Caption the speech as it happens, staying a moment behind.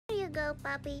go,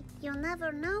 puppy. You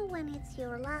never know when it's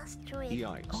your last trip.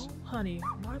 Yikes. Oh, honey,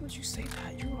 why would you say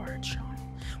that? You are a child.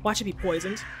 Watch it be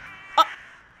poisoned.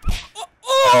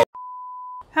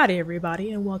 Howdy,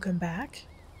 everybody, and welcome back.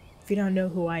 If you don't know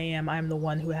who I am, I'm the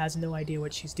one who has no idea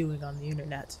what she's doing on the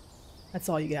internet. That's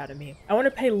all you get out of me. I want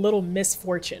to play Little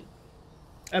Misfortune.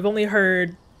 I've only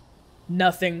heard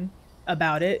nothing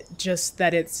about it, just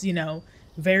that it's, you know,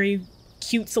 very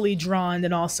cutesily drawn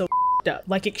and also f***ed up.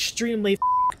 Like, extremely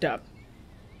f***ed up.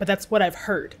 But that's what I've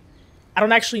heard. I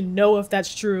don't actually know if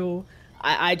that's true.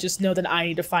 I just know that I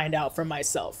need to find out for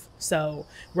myself. So,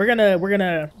 we're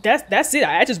gonna, that's it.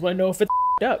 I just want to know if it's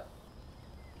f***ed up.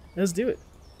 Let's do it.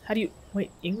 How do you,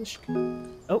 wait, English?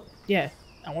 Oh, yeah.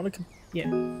 I want to,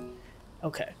 yeah.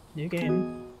 Okay, new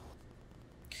game.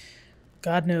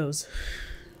 God knows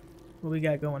what we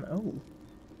got going. Oh.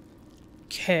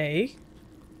 Okay.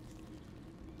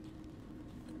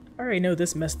 I already know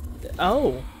this mess.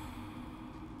 Oh.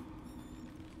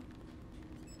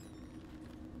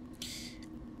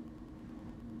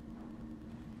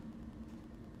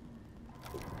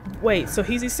 Wait, so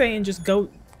he's saying just go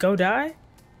die?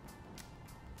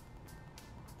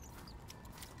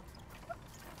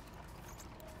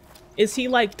 Is he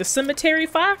like the cemetery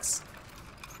fox?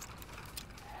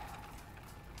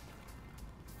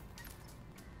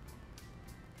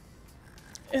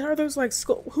 And are those like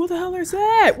who the hell is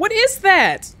that? What is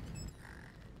that?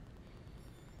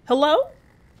 Hello?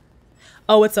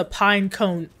 Oh, it's a pine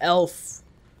cone elf.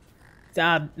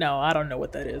 No, I don't know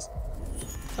what that is.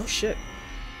 Oh shit.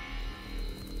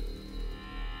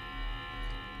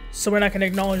 So we're not gonna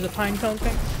acknowledge the pine cone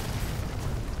thing?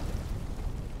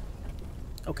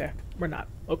 Okay, we're not.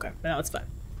 Okay, now it's fine.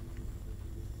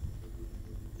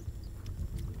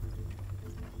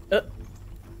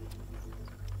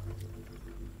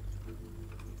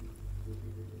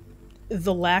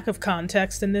 The lack of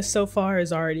context in this so far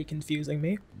is already confusing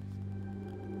me.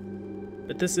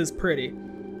 But this is pretty.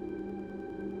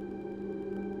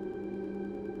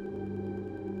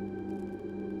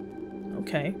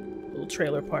 Okay, little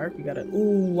trailer park. We gotta.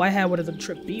 Ooh, I had one of the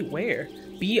trip. Beware.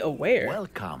 Be aware.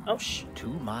 Welcome to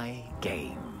my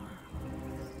game.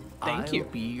 Thank you. I'll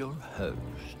be your host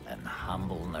and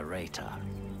humble narrator.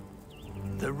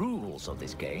 The rules of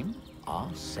this game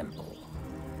are simple.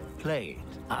 Play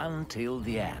it until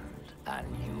the end, and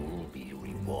you'll be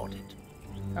rewarded.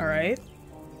 Alright.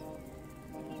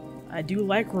 I do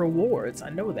like rewards, I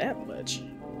know that much.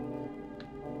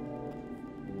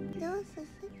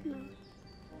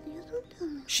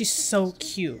 She's so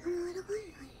cute.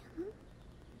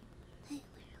 Look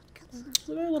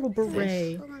at her little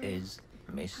beret. This is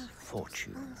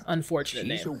Misfortune. Unfortunate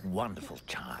She's name. a wonderful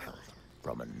child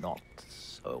from a not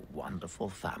so wonderful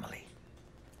family.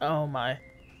 Oh my.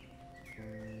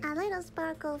 A little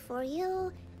sparkle for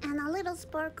you, and a little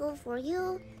sparkle for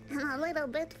you, and a little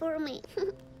bit for me.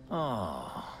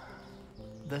 Oh,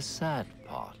 the sad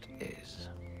part is,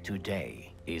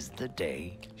 today is the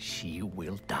day she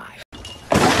will die.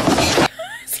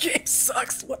 This game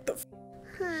sucks, what the f—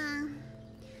 Huh.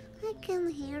 I can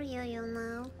hear you, you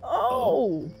know.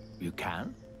 Oh! You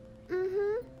can?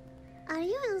 Mm-hmm. Are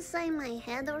you inside my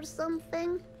head or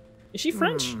something? Is she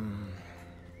French?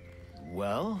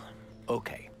 Well,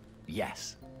 okay.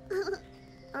 Yes.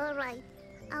 Alright.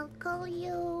 I'll call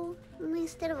you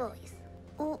Mr. Voice.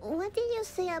 What did you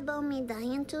say about me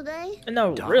dying today?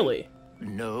 No, Dying? really?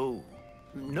 No.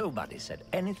 Nobody said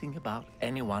anything about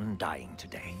anyone dying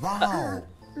today. Wow.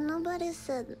 Nobody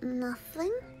said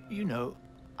nothing? You know,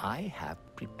 I have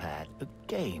prepared a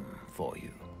game for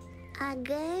you. A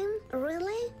game?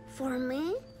 Really? For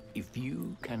me? If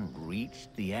you can reach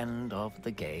the end of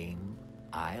the game,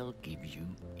 I'll give you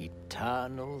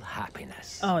eternal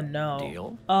happiness. Oh no.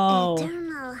 Deal? Oh.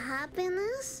 Eternal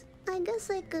happiness? I guess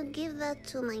I could give that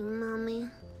to my mommy.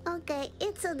 Okay,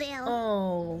 it's a deal.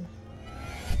 Oh.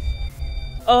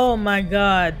 Oh my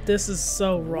god, this is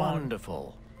so wrong.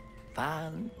 Wonderful.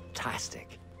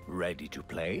 Fantastic. Ready to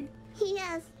play?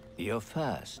 Yes. Your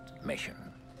first mission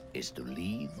is to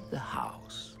leave the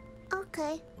house.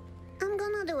 Okay. I'm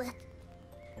gonna do it.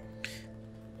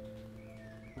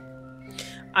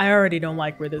 I already don't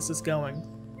like where this is going,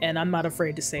 and I'm not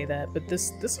afraid to say that, but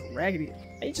this raggedy.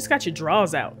 You just got your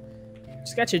drawers out.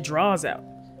 Just got your drawers out.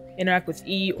 Interact with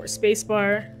E or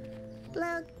spacebar.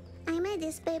 Look, I made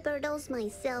these paper dolls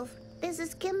myself. This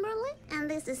is Kimberly and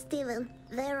this is Steven.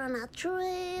 They're on a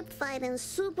trip fighting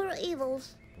super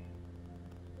evils.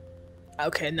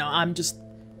 Okay, no, I'm just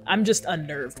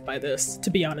unnerved by this,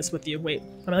 to be honest with you. Wait,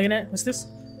 what am I looking at? What's this?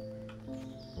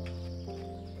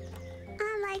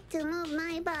 I like to move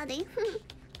my body.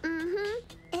 Mm-hmm.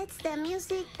 It's the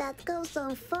music that goes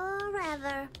on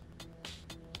forever.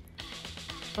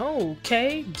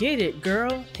 Okay, get it,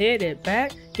 girl. Hit it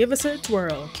back. Give us a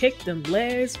twirl. Kick them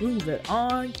legs. Move it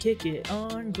on. Kick it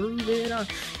on. Groove it on.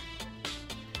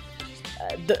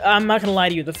 I'm not gonna lie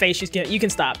to you. The face she's getting. You can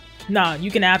stop. Nah,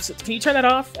 you can absolutely. Can you turn that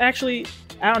off? Actually,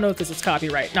 I don't know if this is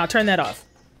copyright. Nah, turn that off.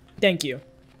 Thank you.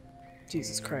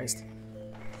 Jesus Christ.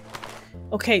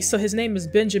 Okay, so his name is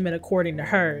Benjamin according to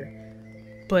her.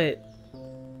 But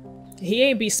he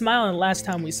ain't be smiling last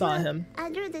time we saw him.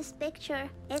 I drew this picture.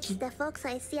 It's the fox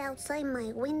I see outside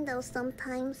my window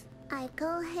sometimes. I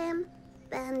call him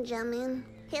Benjamin.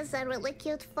 He's a really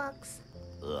cute fox.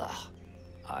 Ugh,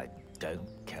 I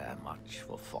don't care much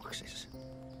for foxes.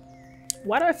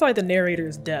 Why do I feel like the narrator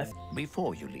is deaf?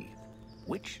 Before you leave,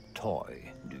 which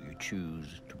toy do you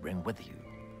choose to bring with you?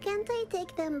 Can't I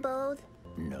take them both?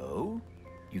 No,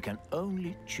 you can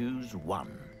only choose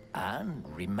one. And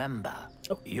remember,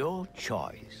 your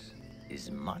choice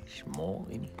is much more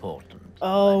important.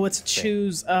 Oh, it's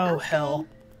choose. Oh, Okay. hell.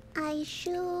 I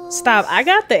choose... Stop. I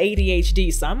got the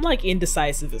ADHD, so I'm like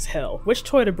indecisive as hell. Which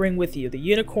toy to bring with you? The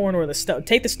unicorn or the stone?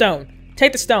 Take the stone.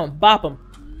 Take the stone. Bop him.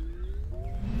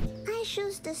 I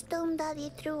choose the stone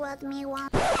Daddy threw at me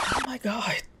once. Oh my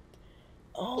god.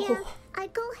 Oh. Yeah, I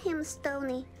call him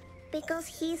Stony. Because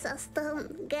he's a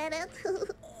stone. Get it?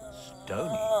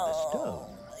 Stony the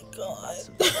stone. God. That's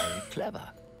very clever.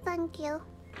 Thank you.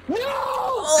 No!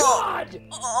 God!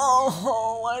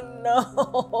 Oh, I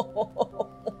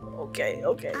know. Okay,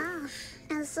 okay. Ah,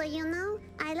 and so you know,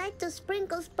 I like to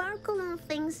sprinkle sparkle on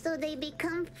things so they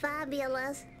become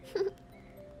fabulous.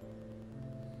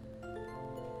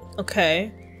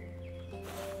 Okay.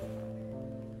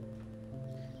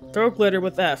 Throw glitter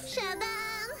with F. Shadam!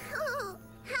 Oh,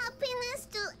 happiness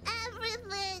to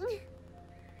everything!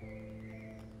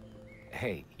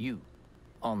 Hey, you.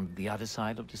 On the other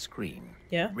side of the screen.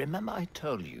 Yeah? Remember I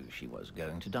told you she was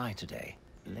going to die today?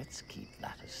 Let's keep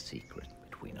that a secret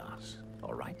between us,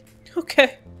 all right?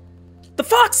 Okay. The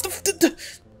fox!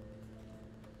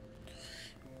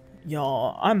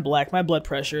 Y'all, I'm black. My blood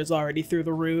pressure is already through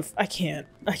the roof. I can't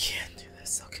do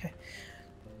this. Okay.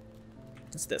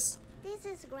 What's this? This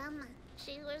is Grandma.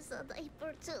 She wears a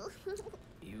diaper too.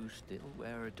 You still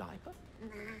wear a diaper? Nah,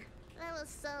 that was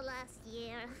so last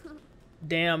year.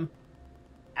 Damn.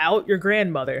 Out your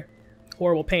grandmother.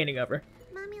 Horrible painting of her.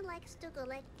 Mommy likes to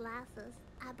collect glasses.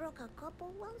 I broke a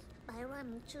couple once by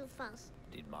running too fast.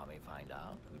 Did Mommy find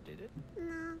out who did it?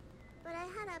 No, but I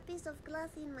had a piece of glass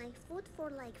in my foot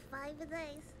for like 5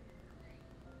 days.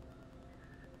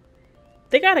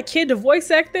 They got a kid to voice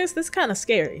act this? This is kind of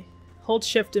scary. Hold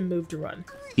shift and move to run.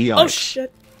 Yikes. Oh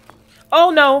shit.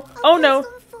 Oh no. Oh no.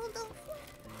 Don't fall, don't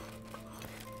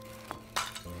fall.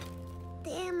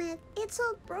 Damn it, it's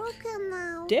all broken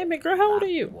now. Damn it, girl. How old are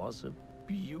you? That was a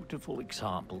beautiful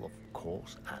example of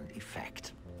cause and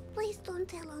effect. Please don't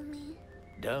tell on me.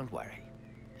 Don't worry.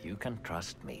 You can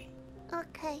trust me.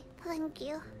 Okay, thank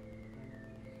you.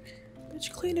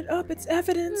 Bitch, clean it up. It's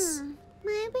evidence.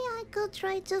 Maybe I could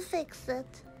try to fix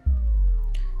it.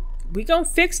 We gonna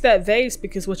fix that vase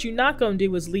because what you not gonna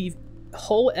do is leave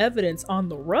whole evidence on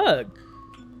the rug.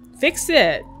 Fix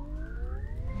it.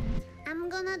 I'm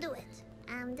gonna do it.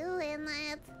 I'm doing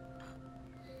it.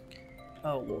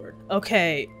 Oh lord.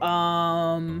 Okay.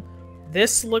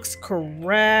 This looks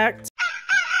correct.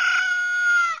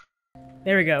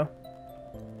 There we go.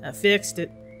 I fixed it.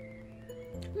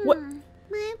 What?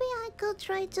 Maybe I could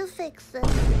try to fix it.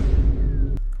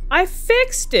 I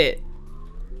fixed it.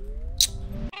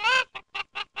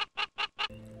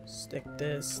 Stick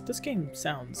this. This game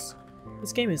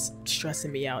is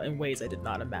stressing me out in ways I did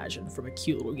not imagine from a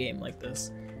cute little game like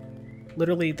this.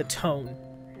 Literally, the tone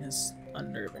is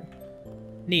unnerving.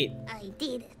 Neat. I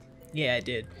did it. Yeah, I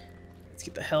did. Let's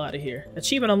get the hell out of here.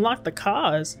 Achievement unlocked the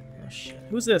cause. Oh shit.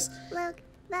 Who's this? Look,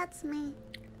 that's me.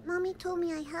 Mommy told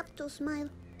me I have to smile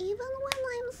even when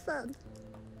I'm sad.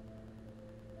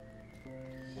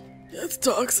 That's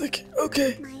toxic.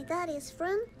 Okay. My daddy's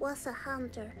friend was a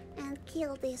hunter and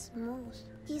killed this moose.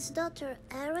 His daughter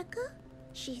Erica,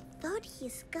 she thought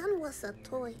his gun was a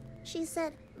toy. She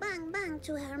said bang bang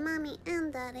to her mommy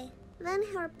and daddy. Then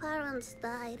her parents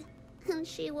died and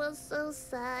she was so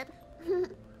sad.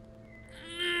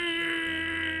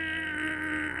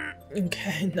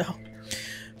 Okay, no.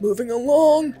 Moving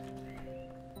along.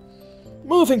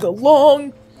 Moving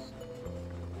along.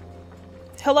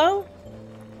 Hello?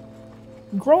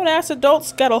 Grown-ass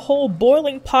adults got a whole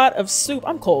boiling pot of soup.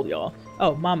 I'm cold, y'all.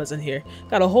 Oh, Mama's in here.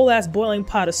 Got a whole-ass boiling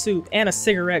pot of soup and a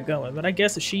cigarette going, but I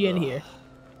guess is she in here?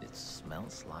 It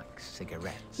smells like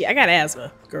cigarettes. Yeah, I got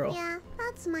asthma, girl. Yeah,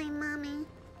 that's my mommy.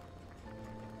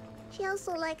 She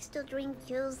also likes to drink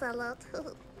juice a lot.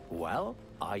 Well,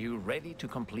 are you ready to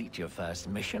complete your first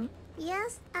mission?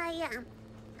 Yes, I am.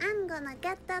 I'm gonna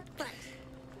get that prize.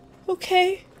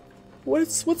 Okay.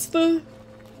 What's the...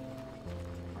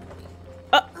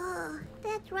 Oh,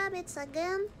 that rabbits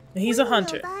again. He's a When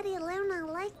hunter. will Daddy learn I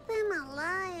like them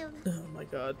alive? Oh my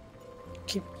god.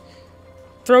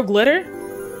 Throw glitter?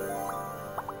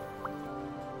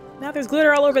 Now there's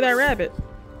glitter all over that rabbit.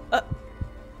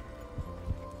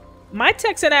 My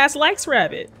Texan ass likes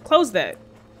rabbit. Close that.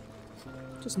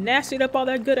 Just nastied up all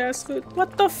that good ass food.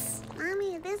 What the f...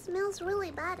 Mommy, this smells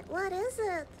really bad. What is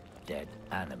it? Dead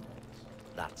animals.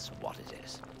 That's what it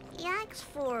is. Yikes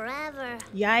forever.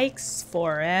 Yikes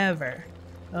forever.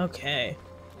 Okay.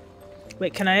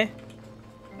 Wait, can I?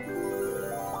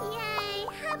 Yay!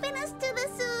 Happiness to the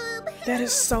soup! That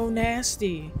is so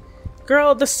nasty.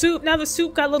 Girl, the soup, now the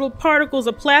soup got little particles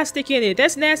of plastic in it.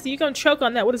 That's nasty. You're gonna choke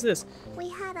on that. What is this? We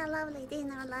had a lovely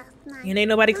dinner last night. And ain't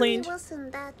nobody Mommy cleaned?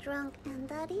 wasn't that drunk, and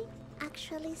Daddy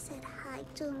actually said hi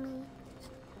to me.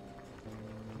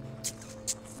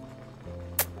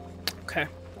 Okay.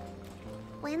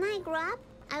 When I grow up,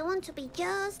 I want to be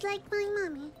just like my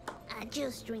mommy, a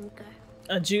juice drinker.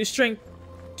 A juice drink.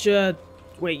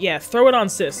 Wait, yeah, throw it on,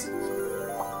 sis.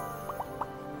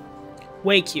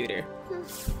 Way cuter.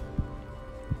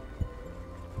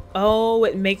 Oh,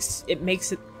 it makes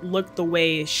it look the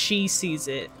way she sees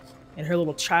it in her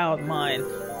little child mind.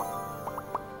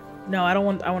 No, I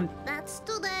want That's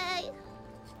today.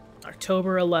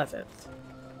 October 11th.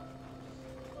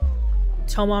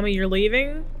 Tell mommy you're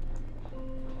leaving?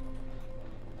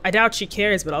 I doubt she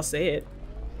cares, but I'll say it.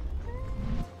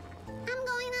 I'm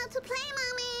going out to play,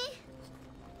 Mommy.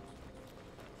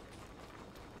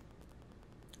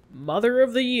 Mother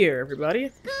of the year,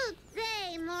 everybody. Good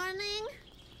day, morning.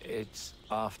 It's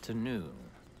afternoon,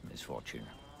 Misfortune.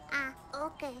 Ah,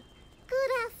 okay.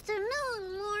 Good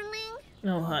afternoon, morning.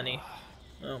 Oh, honey.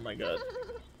 Oh my god.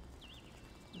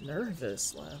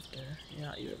 Nervous laughter.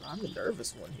 Yeah, I'm the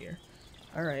nervous one here.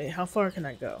 Alright, how far can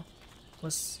I go?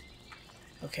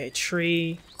 Okay,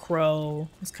 tree, crow.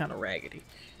 It's kind of raggedy.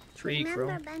 Tree, Remember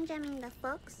crow. Benjamin the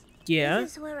fox? Yeah?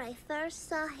 This is where I first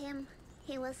saw him.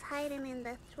 He was hiding in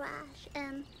the trash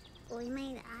and we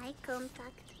made eye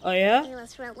contact. Oh, yeah? It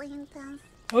was really intense.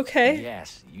 Okay.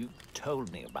 Yes, you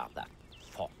told me about that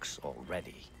fox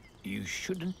already. You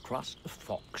shouldn't trust a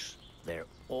fox. They're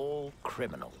all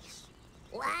criminals.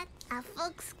 What? A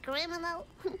fox criminal?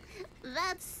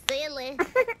 That's silly.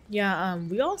 Yeah,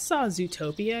 we all saw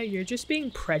Zootopia. You're just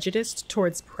being prejudiced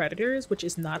towards predators, which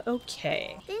is not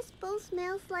okay. This bowl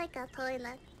smells like a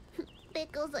toilet.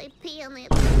 Because I pee on it.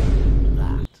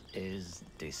 That is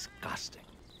disgusting.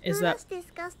 Is Not that... as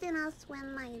disgusting as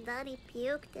when my daddy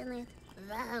puked in it.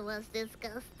 That was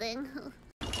disgusting.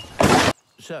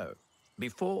 So,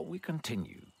 before we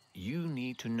continue, you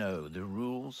need to know the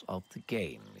rules of the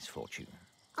game, Misfortune.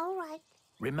 Alright.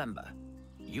 Remember,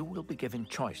 you will be given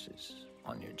choices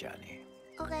on your journey.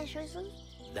 Okay, choices?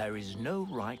 There is no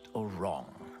right or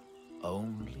wrong,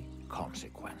 only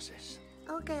consequences.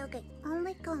 Okay.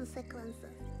 Only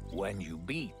consequences. When you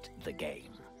beat the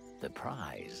game, the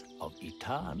prize of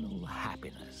eternal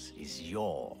happiness is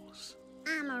yours.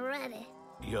 I'm ready.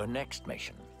 Your next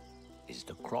mission is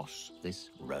to cross this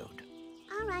road.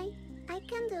 Alright, I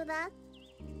can do that.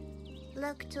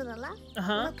 Look to the left.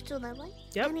 Uh-huh. Look to the right.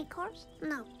 Yep. Any course?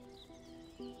 No.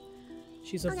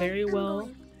 She's a Okay, very I'm well...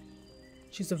 going.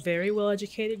 She's a very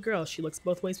well-educated girl. She looks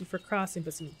both ways before crossing,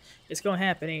 but it's gonna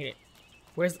happen, ain't it?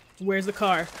 Where's the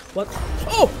car? What?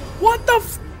 Oh! What the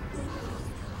f-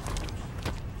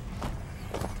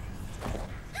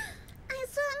 I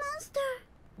saw a monster.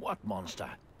 What monster?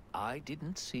 I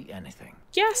didn't see anything.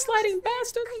 Gaslighting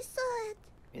bastard! I saw it.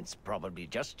 It's probably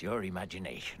just your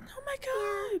imagination. Oh my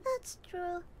Yeah, god! that's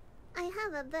true. I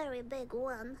have a very big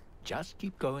one. Just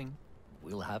keep going.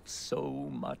 We'll have so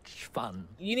much fun.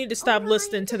 You need to stop Alright.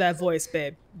 listening to that voice,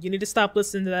 babe. You need to stop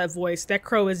listening to that voice. That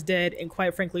crow is dead, and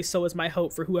quite frankly, so is my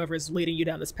hope for whoever is leading you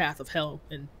down this path of hell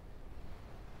and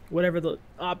whatever the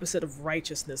opposite of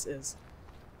righteousness is.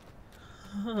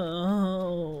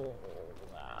 Oh,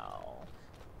 wow.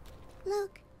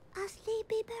 Look, a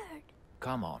sleepy bird.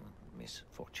 Come on, Miss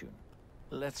Fortune.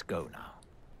 Let's go now.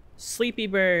 Sleepy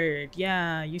bird.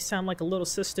 Yeah, you sound like a little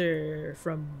sister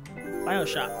from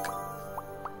BioShock.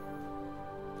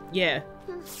 Yeah.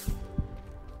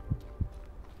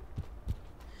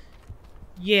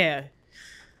 Yeah.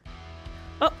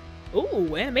 Oh,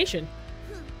 ooh, animation.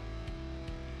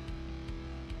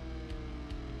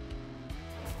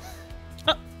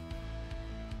 Oh,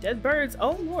 dead birds.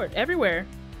 Oh lord, everywhere.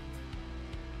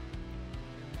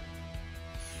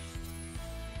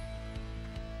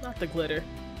 the glitter.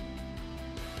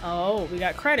 Oh, we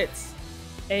got credits.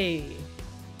 Hey.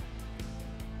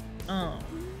 Not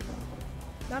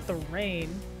the rain.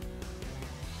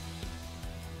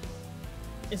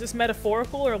 Is this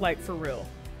metaphorical or like for real?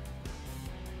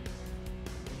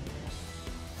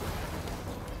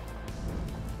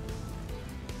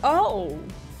 Oh.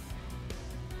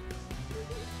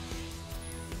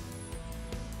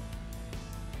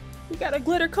 We got a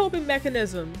glitter coping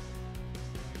mechanism.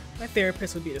 My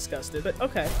therapist would be disgusted, but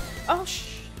okay. Oh,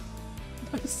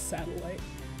 satellite.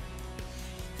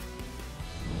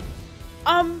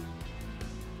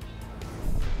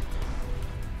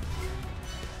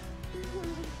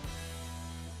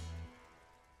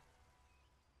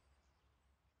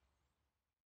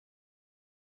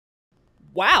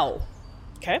 Wow.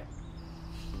 Okay.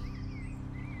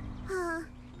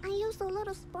 I used a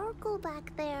little sparkle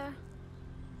back there.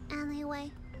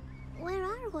 Anyway, where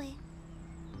are we?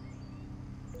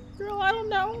 Girl, I don't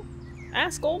know.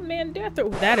 Ask old man Death. Oh,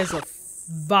 that is a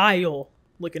vile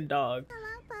looking dog.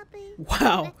 Hello, puppy.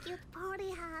 Wow. A cute party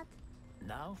hat.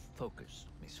 Now focus,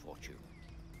 Misfortune.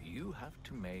 You have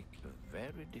to make a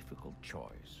very difficult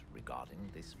choice regarding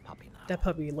this puppy now. That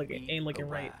puppy ain't Be looking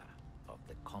right. aware of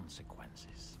the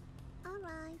consequences.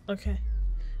 Alright. Okay.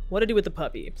 What to do with the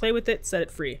puppy? Play with it, set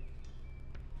it free.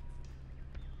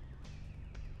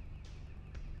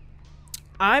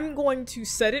 I'm going to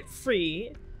set it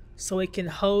free so it can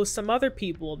host some other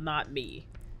people, not me.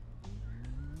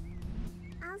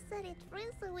 I'll set it free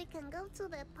so we can go to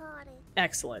the party.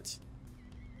 Excellent.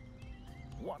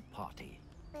 What party?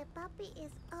 The puppy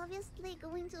is obviously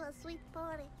going to a sweet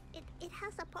party. It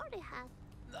has a party hat.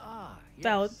 Ah, yes,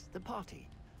 Valid. the party.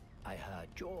 I heard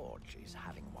George is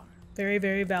having one. Very,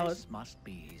 very valid. This must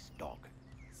be his dog.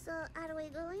 So, are we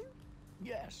going?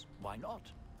 Yes, why not?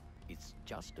 It's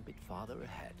just a bit farther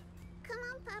ahead. Come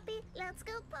on, puppy. Let's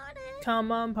go party.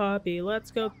 Come on, puppy,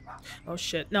 let's go. Oh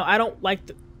shit. No, I don't like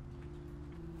the...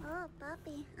 Oh,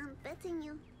 puppy, I'm petting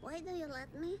you. Why do you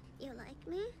let me? You like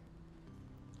me?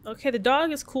 Okay, the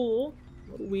dog is cool.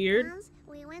 A little weird. Once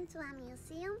we went to a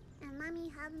museum and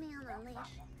Mommy had me on a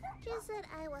leash. She said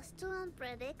I was too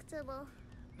unpredictable.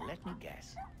 Let me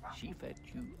guess. She fed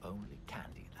you only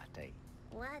candy that day.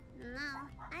 What? No.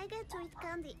 I get to eat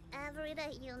candy every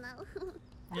day, you know.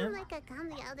 Yeah. I'm like a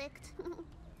candy addict.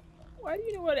 Why do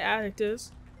you know what an addict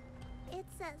is? It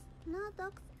says no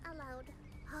dogs allowed.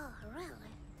 Oh,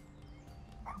 really?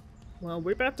 Well,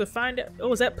 we're about to find out.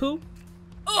 Oh, is that poo?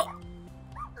 Oh! Oh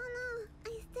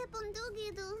no, I step on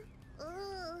doggy doo.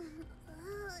 Oh,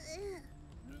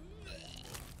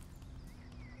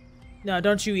 No,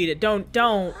 don't you eat it. Don't.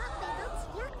 Puppy, that's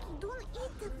yucky. Don't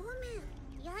eat the vomit.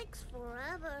 Yikes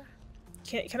forever.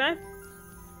 Can I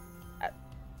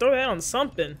throw that on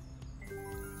something?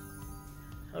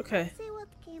 Okay. Let's see what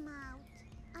came out.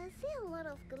 I see a lot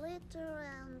of glitter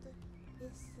and...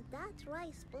 Is that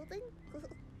rice pudding?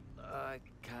 I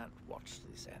can't watch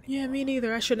this anymore. Yeah, me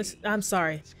neither. I shouldn't. I'm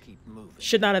sorry. Let's keep moving.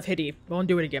 Should not have hit you. Won't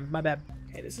do it again. My bad.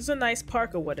 Okay, this is a nice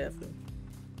park or whatever.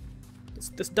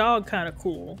 This dog kind of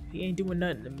cool. He ain't doing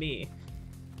nothing to me.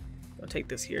 I'll take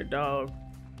this here dog.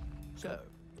 So,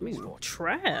 Ooh, Misfortune,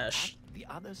 trash. at the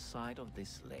other side of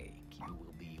this lake, you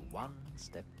will be one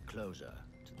step closer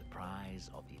to the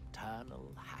prize of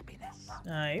eternal happiness.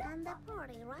 Alright. And the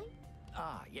party, right?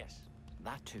 Ah, yes,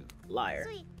 that too. Liar.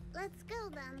 Sweet. Let's go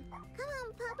then. Come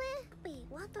on, puppy. Puppy,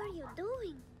 what are you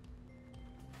doing?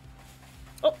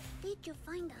 Oh, Did you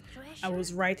find a treasure? I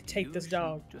was right to take You this seem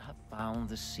dog. to have found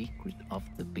the secret of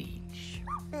the beach.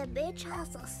 The beach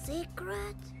has a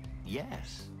secret?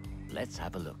 Yes, let's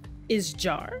have a look. Is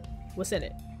jar? What's in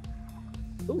it?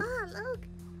 Ooh. Oh, look.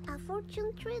 A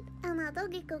fortune treat and a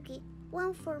doggy cookie.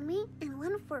 One for me and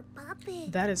one for Puppy.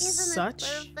 That is Isn't such-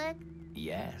 it perfect?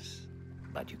 Yes,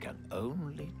 but you can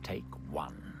only take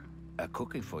one. A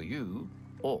cookie for you,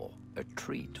 or a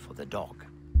treat for the dog.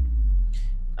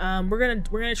 We're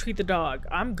gonna treat the dog.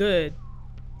 I'm good.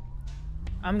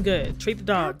 I'm good. Treat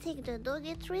the I'll dog. take the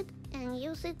doggy treat and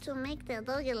use it to make the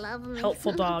doggy love me.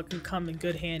 Helpful dog can come in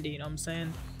good handy, you know what I'm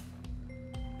saying?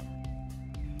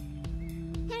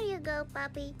 Here you go,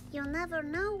 Puppy. You'll never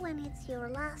know when it's your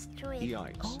last treat.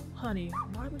 Yikes. Oh, honey,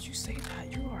 why would you say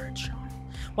that? You are a child.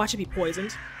 Watch it be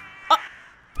poisoned.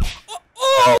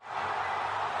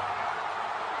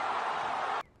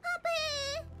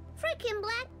 Puppy! Freaking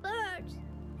blackbirds!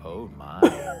 Oh my.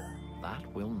 That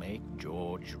will make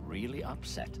George really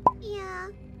upset. Yeah,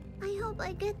 I hope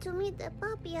I get to meet the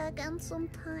puppy again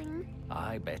sometime.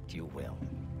 I bet you will.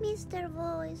 Mr.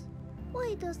 Voice,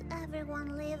 why does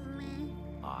everyone leave me?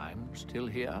 I'm still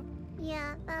here.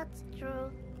 Yeah, that's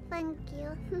true. Thank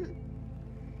you.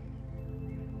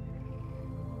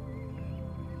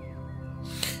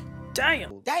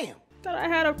 Damn. Damn. Thought I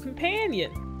had a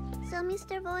companion. So,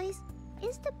 Mr. Voice,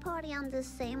 is the party on the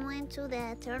same way to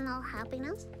the eternal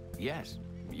happiness? Yes,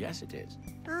 yes it is.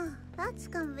 Oh, that's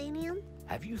convenient.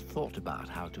 Have you thought about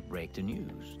how to break the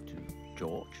news to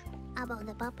George? About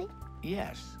the puppy?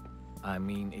 Yes. I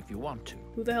mean, if you want to.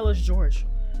 Who the hell is George?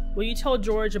 Will you tell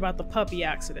George about the puppy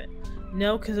accident?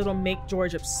 No, because it'll make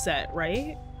George upset,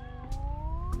 right?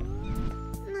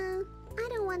 No, I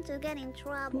don't want to get in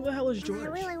trouble. Who the hell is And George? I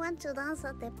really want to dance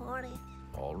at the party.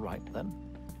 All right then.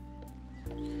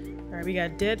 Alright, we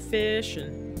got dead fish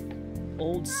and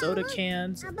old soda look,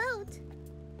 cans. A boat.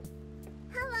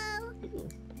 Hello. Ooh,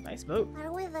 nice boat.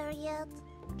 Are we there yet?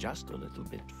 Just a little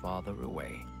bit farther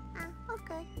away. Ah,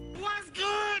 okay.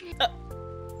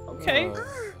 Okay.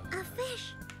 Ah, a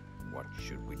fish. What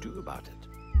should we do about it?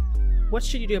 What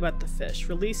should you do about the fish?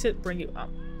 Release it, bring it up.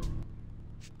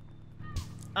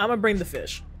 I'm gonna bring the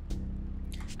fish.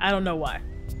 I don't know why.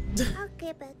 I'll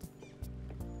keep it.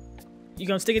 You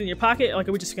gonna stick it in your pocket? Like,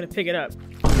 are we just gonna pick it up? His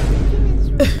name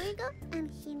is Rodrigo, and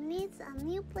he needs a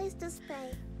new place to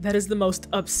stay. That is the most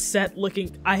upset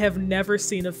looking. I have never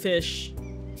seen a fish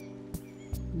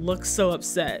look so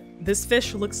upset. This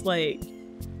fish looks like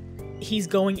he's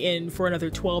going in for another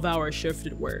 12-hour shift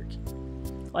at work.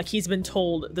 Like he's been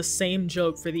told the same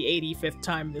joke for the 85th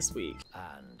time this week.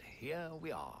 And here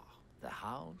we are, the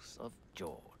house of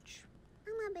George.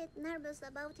 I'm a bit nervous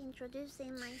about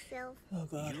introducing myself. Oh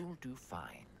god. You'll do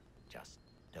fine. Just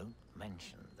don't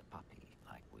mention the puppy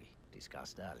like we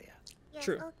discussed earlier. Yes,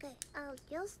 True. okay, I'll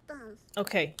just dance.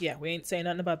 Okay, yeah, we ain't saying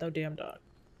nothing about no damn dog.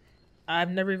 I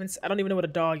don't even know what a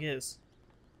dog is.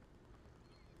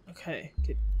 Okay,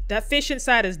 that fish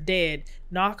inside is dead.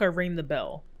 Knock or ring the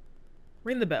bell.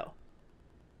 Ring the bell.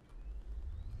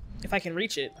 If I can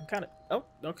reach it, I'm kind of... Oh,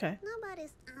 okay.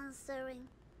 Nobody's answering.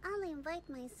 I'll invite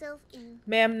myself in.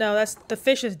 Ma'am, no, the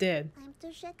fish is dead. Time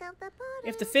to check out the party.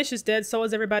 If the fish is dead, so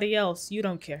is everybody else. You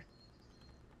don't care.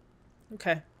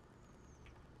 Okay.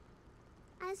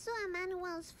 I saw a man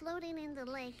once floating in the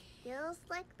lake, just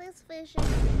like this fish.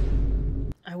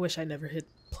 I wish I never hit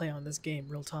play on this game,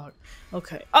 real talk.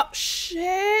 Okay. Oh,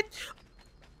 shit!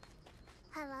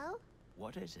 Hello?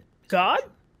 What is it? Mr. God?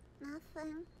 Jim?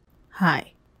 Nothing.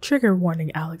 Hi. Trigger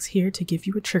warning, Alex here to give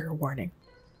you a trigger warning.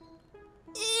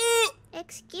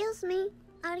 Excuse me,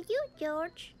 are you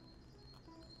George?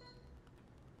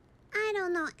 I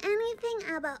don't know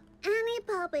anything about any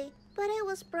puppy, but I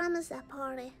was promised a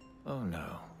party. Oh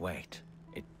no, wait.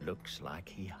 It looks like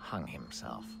he hung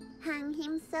himself. Hang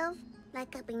himself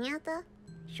like a piñata?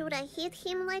 Should I hit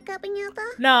him like a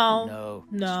piñata? No. No,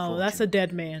 No, that's a misfortune.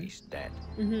 dead man. He's dead.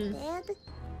 Mm-hmm. Dead?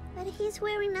 But he's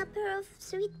wearing a pair of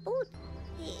sweet boots.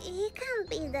 He can't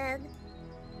be dead.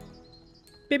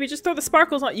 Baby, just throw the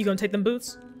sparkles on. You gonna take them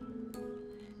boots?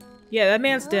 Yeah, that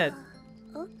man's dead.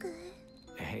 Ah, okay.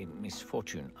 Hey,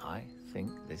 Misfortune, I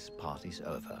think this party's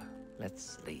over.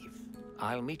 Let's leave.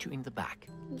 I'll meet you in the back.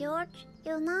 George,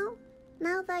 you know,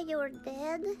 now that you're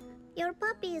dead, your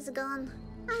puppy is gone.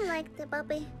 I like the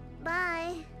puppy.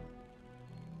 Bye.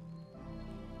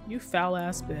 You foul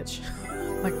ass bitch.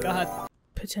 My god.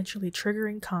 Potentially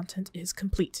triggering content is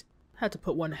complete. Had to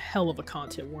put one hell of a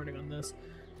content warning on this.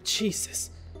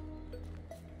 Jesus.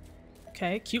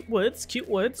 Okay, cute woods, cute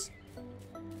woods.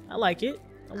 I like it.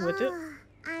 I'm with it.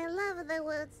 I love the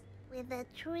woods with the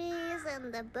trees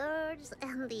and the birds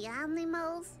and the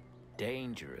animals.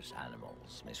 Dangerous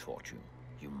animals, Misfortune.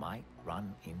 You might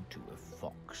run into a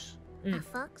fox. A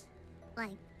fox?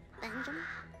 Like Benjamin?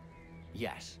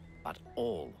 Yes, but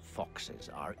all foxes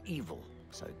are evil,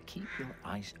 so keep your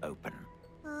eyes open.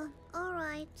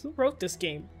 Alright. Who wrote this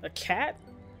game? A cat?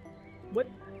 What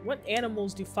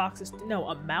animals do foxes... No,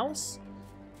 a mouse?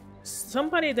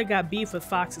 Somebody that got beef with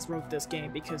foxes wrote this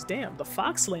game because, damn, the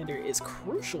Foxlander is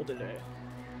crucial today.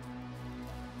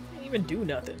 Can't even do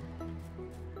nothing.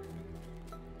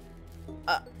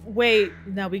 Wait,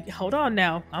 now hold on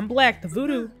now. I'm black, the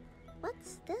voodoo.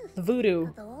 What's this? The voodoo.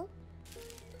 A doll?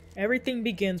 Everything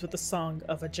begins with the song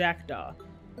of a jackdaw.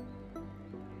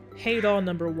 Hey doll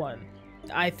number 1.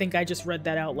 I think I just read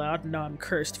that out loud. Now I'm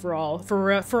cursed for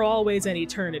always and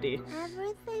eternity.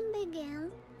 Everything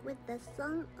begins with the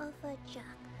song of a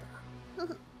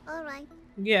jackdaw. Alright.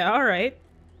 Yeah, alright.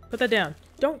 Put that down.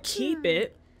 Don't keep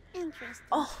it. Interesting.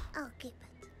 Oh. I'll keep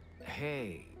it.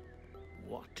 Hey,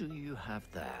 what do you have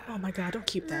there? Oh my god, don't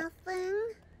keep that.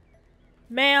 Nothing.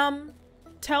 Ma'am,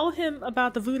 tell him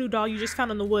about the voodoo doll you just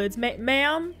found in the woods.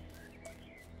 Ma'am?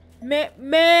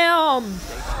 Ma'am!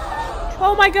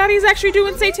 Oh my god, he's actually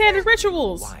doing satanic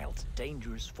rituals! Wild,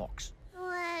 dangerous fox.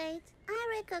 Wait,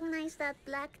 I recognize that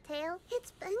black tail.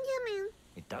 It's Benjamin.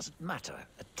 It doesn't matter.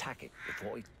 Attack it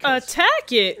before it kills.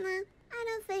 Attack it? Nah, I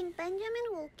don't think Benjamin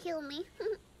will kill me.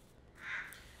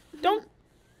 Don't.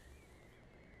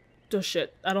 Oh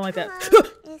shit, I don't like that.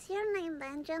 Hello, is your name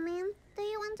Benjamin? Do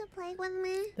you want to play with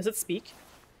me? Does it speak?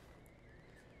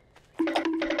 Oh no,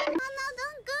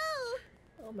 don't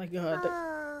go! Oh my god.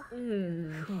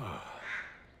 Oh.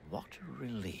 What a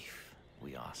relief.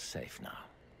 We are safe now.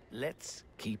 Let's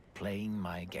keep playing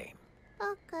my game.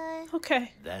 Okay.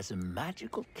 Okay. There's a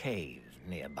magical cave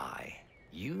nearby.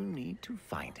 You need to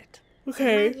find it.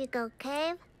 Okay. Magical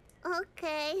cave?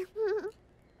 Okay.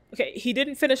 Okay, he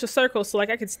didn't finish a circle, so like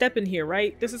I could step in here,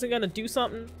 right? This isn't gonna do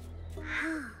something?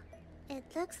 It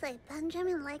looks like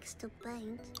Benjamin likes to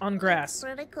paint. On grass.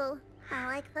 Pretty cool. I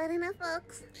like that in a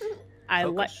fox. I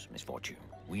like Focus, Misfortune.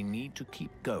 We need to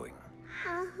keep going.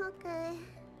 Okay.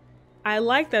 I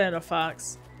like that in a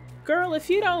fox. Girl, if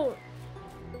you don't...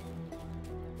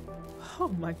 Oh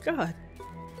my god.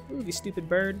 Ooh, you stupid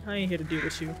bird. I ain't here to deal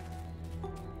with you.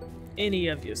 Any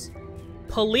of yous.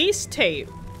 Police tape.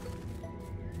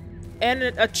 And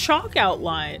a chalk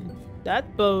outline.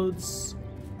 That bodes...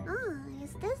 Oh,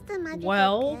 is this the magical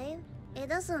Well... cave? It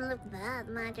doesn't look that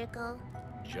magical.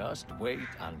 Just wait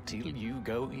until you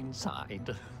go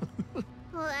inside. Oh,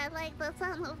 I like the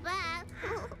sound of that.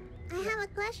 I have a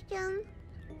question.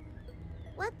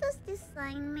 What does this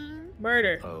sign mean?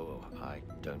 Murder. Oh, I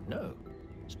don't know.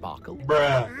 Sparkle?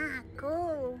 Ah,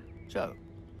 cool. So,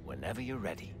 whenever you're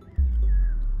ready.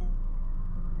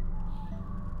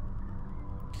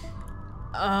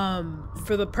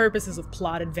 For the purposes of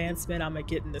plot advancement, I'm gonna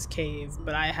get in this cave,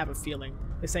 but I have a feeling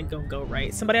this ain't gonna go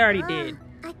right. Somebody already did.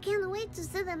 I can't wait to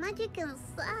see the magic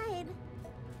inside.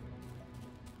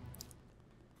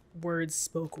 Words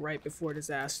spoke right before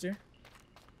disaster.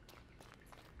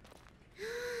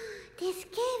 This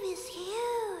cave is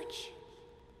huge.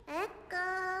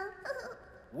 Echo.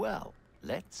 Well,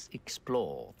 let's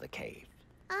explore the cave.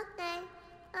 Okay.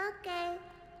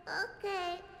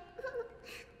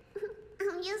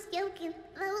 I'm just joking.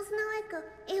 There was no echo.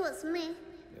 It was me.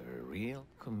 You're a real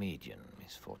comedian,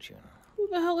 Misfortune. Who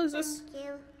the hell is this? Thank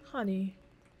you. Honey.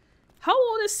 How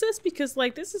old is this? Because,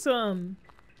 like, this is,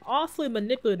 awfully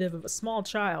manipulative of a small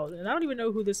child. And I don't even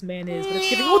know who this man is, but it's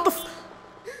giving- What the f-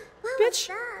 What Bitch. was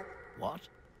that? What?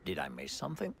 Did I miss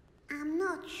something? I'm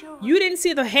not sure. You didn't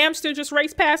see the hamster just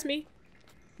race past me?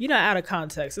 You're not out of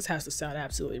context. This has to sound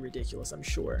absolutely ridiculous, I'm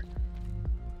sure.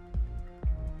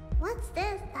 What's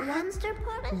this? A hamster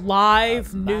party?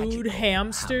 Live A nude magical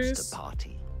hamsters? hamster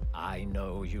party. I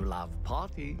know you love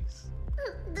parties.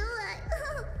 Do I?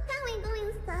 Can we go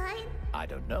inside? I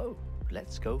don't know.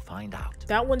 Let's go find out.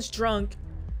 That one's drunk.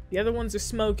 The other ones are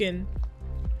smoking.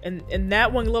 And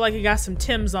that one looked like he got some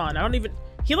Timbs on. I don't even...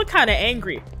 He looked kind of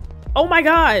angry. Oh my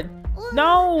god. Ooh,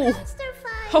 No. hamster fight.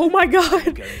 Oh my god.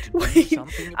 going to do Wait.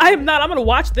 something I am about not. I'm gonna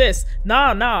watch this.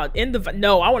 Nah.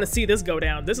 No, I want to see this go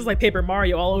down. This is like Paper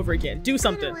Mario all over again. Do I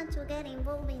something. don't want to get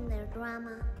involved in their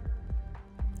drama.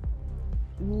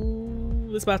 Ooh,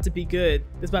 this about to be good.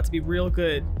 This about to be real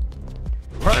good.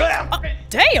 Oh,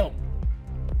 damn.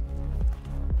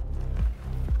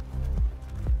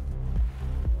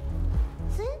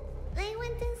 See? They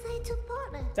went inside to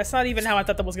party. That's not even how I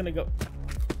thought that was gonna go.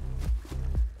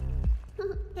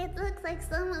 It looks like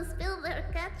someone spilled their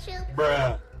ketchup.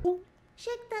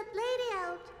 Check that lady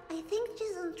out. I think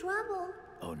she's in trouble.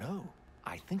 Oh no.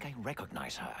 I think I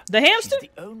recognize her. The hamster? She's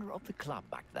the owner of the club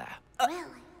back there. Really?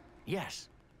 Yes.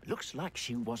 Looks like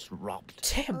she was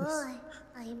robbed. Damn. Boy,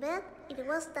 I bet it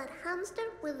was that hamster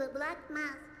with the black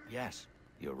mask. Yes,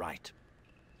 you're right.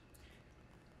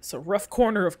 It's a rough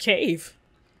corner of cave.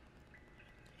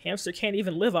 Hamster can't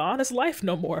even live an honest life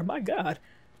no more. My god.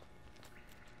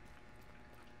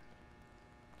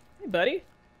 Hey, buddy.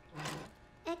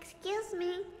 Excuse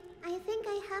me. I think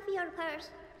I have your purse.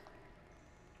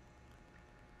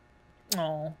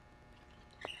 Oh.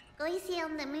 Go easy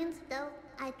on the mints, though.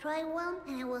 I tried one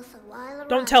and it was a while ago.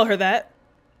 Don't tell her that.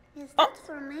 Is Oh. that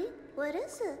for me? What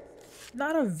is it?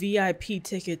 Not a VIP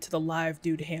ticket to the Live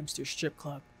Dude Hamster Strip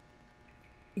Club.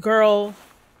 Girl.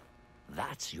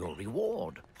 That's your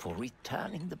reward for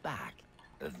returning the bag.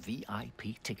 A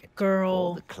VIP ticket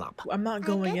Girl. for the club. I'm not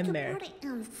going I get in to there. party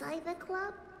inside the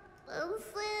club?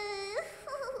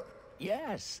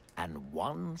 Yes, and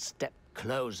one step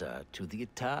closer to the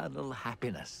eternal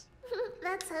happiness.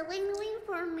 That's a win-win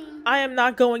for me. I am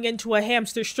not going into a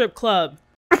hamster strip club.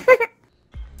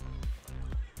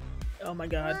 Oh my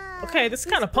god. Wow, Okay, this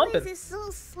is kind of pumping. This is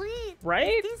so sweet.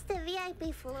 Right? Is this the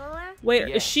VIP floor? Wait,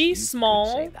 Yes, is she you could small?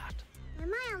 say that.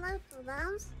 Am I allowed to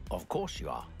dance? Of course you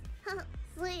are.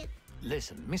 Sweet.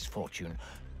 Listen, Misfortune,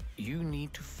 you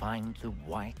need to find the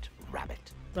white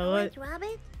rabbit. The A what? white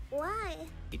rabbit? Why?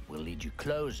 It will lead you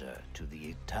closer to the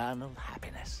eternal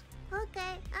happiness.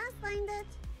 Okay, I'll find it.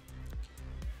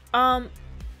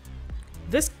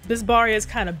 This bar is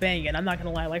kind of banging, I'm not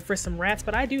gonna lie, like for some rats,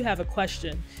 but I do have a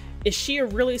question. Is she a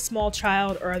really small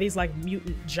child, or are these like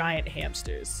mutant giant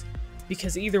hamsters?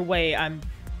 Because either way, I'm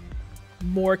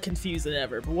more confused than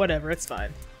ever, but whatever, it's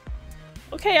fine.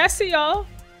 Okay, I see y'all.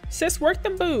 Sis, work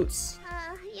them boots.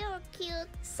 You're cute.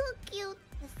 So cute.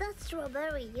 Is that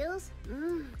strawberry juice?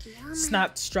 Yummy. It's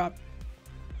not strop.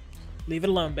 Leave it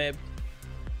alone, babe.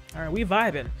 Alright, we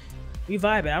vibing. We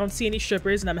vibing. I don't see any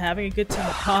strippers, and I'm having a good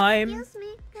time. Excuse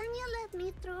me, can you let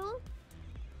me through?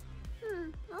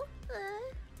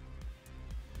 Okay.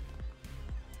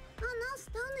 Oh no,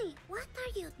 Stony, what are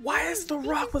you doing? Why is the This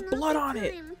rock is with not blood the on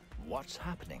it? time. What's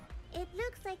happening? It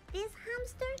looks like this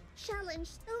hamster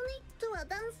challenged Stony to a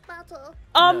dance battle.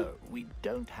 No, we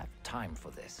don't have time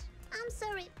for this. I'm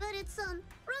sorry, but it's on.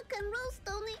 Rock and roll,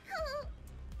 Stony.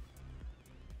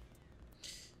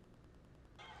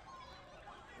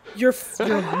 You're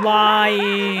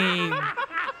lying.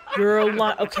 You're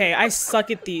lying. Okay, I suck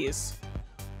at these.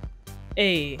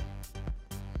 Hey.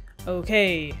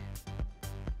 Okay.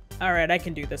 Alright, I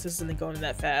can do this. This isn't going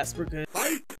that fast. We're good.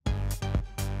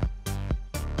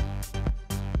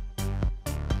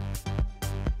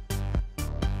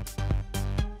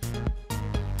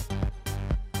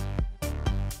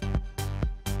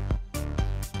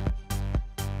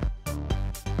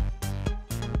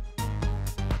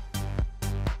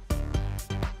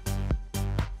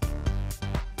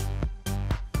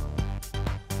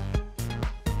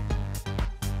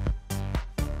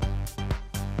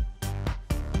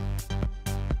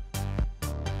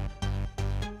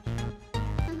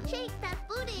 Shake that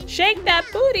booty. Shake that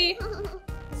booty.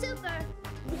 Super.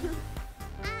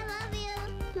 I love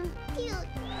you. Cute.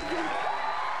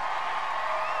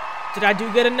 Did I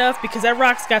do good enough? Because that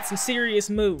rock's got some serious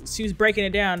moves. She was breaking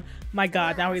it down. My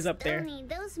god, now he's up there. Stony,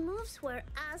 those moves were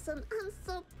awesome. I'm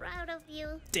so proud of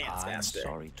you. Dance I'm master.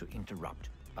 sorry to interrupt,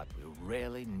 but we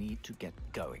really need to get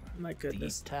going. My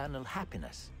goodness. The eternal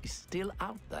happiness is still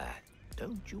out there.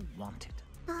 Don't you want it?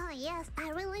 Oh yes, I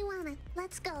really want it.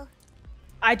 Let's go.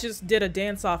 I just did a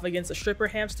dance off against a stripper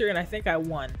hamster and I think I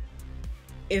won.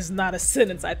 Is not a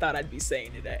sentence I thought I'd be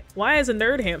saying today. Why is a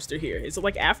nerd hamster here? Is it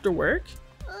like after work?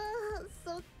 Oh,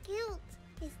 so cute.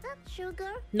 Is that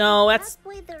sugar? No, that's... That's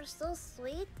why they're so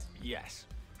sweet. Yes,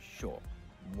 sure.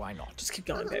 Why not? Just keep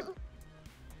going, babe. Look,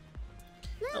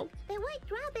 Oh. the white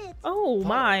rabbit. Oh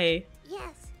my.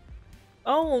 Yes.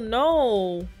 Oh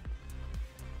no.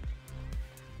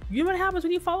 You know what happens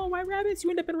when you follow white rabbits? You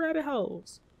end up in rabbit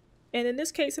holes. And in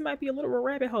this case, it might be a literal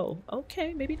rabbit hole.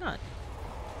 Okay, maybe not.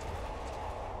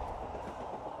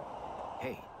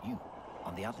 Hey, you,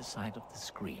 on the other side of the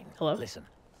screen. Hello? Listen,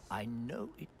 I know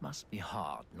it must be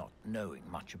hard not knowing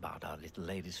much about our little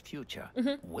lady's future.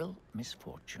 Will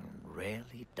Misfortune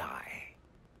really die?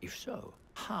 If so,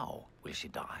 how will she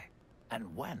die?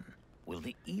 And when will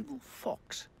the evil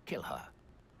fox kill her?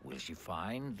 Will she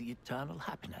find the eternal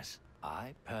happiness?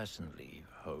 I personally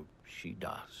hope she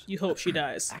does. You hope she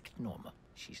dies. Act normal.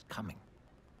 She's coming.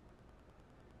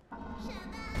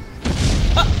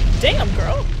 Damn,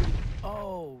 girl.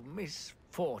 Oh,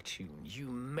 Misfortune, you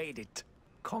made it.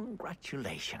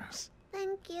 Congratulations.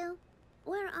 Thank you.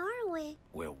 Where are we?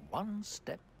 We're one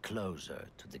step closer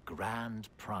to the grand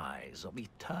prize of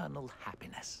eternal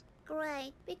happiness.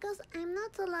 Great, because I'm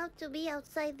not allowed to be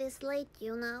outside this late,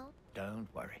 you know. Don't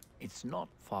worry, it's not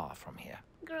far from here.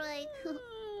 Great.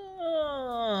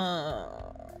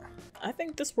 I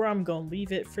think this is where I'm gonna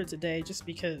leave it for today, just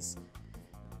because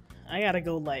I gotta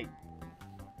go like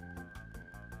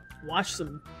watch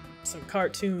some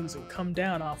cartoons and come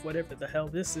down off whatever the hell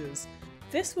this is.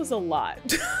 This was a lot.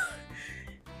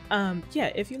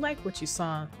 Yeah, if you like what you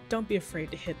saw, don't be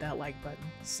afraid to hit that like button.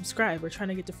 Subscribe. We're trying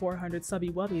to get to 400 subby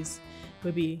wubbies.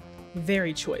 Would be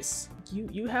very choice.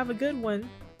 You have a good one.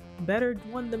 Better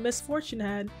one than Misfortune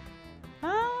had.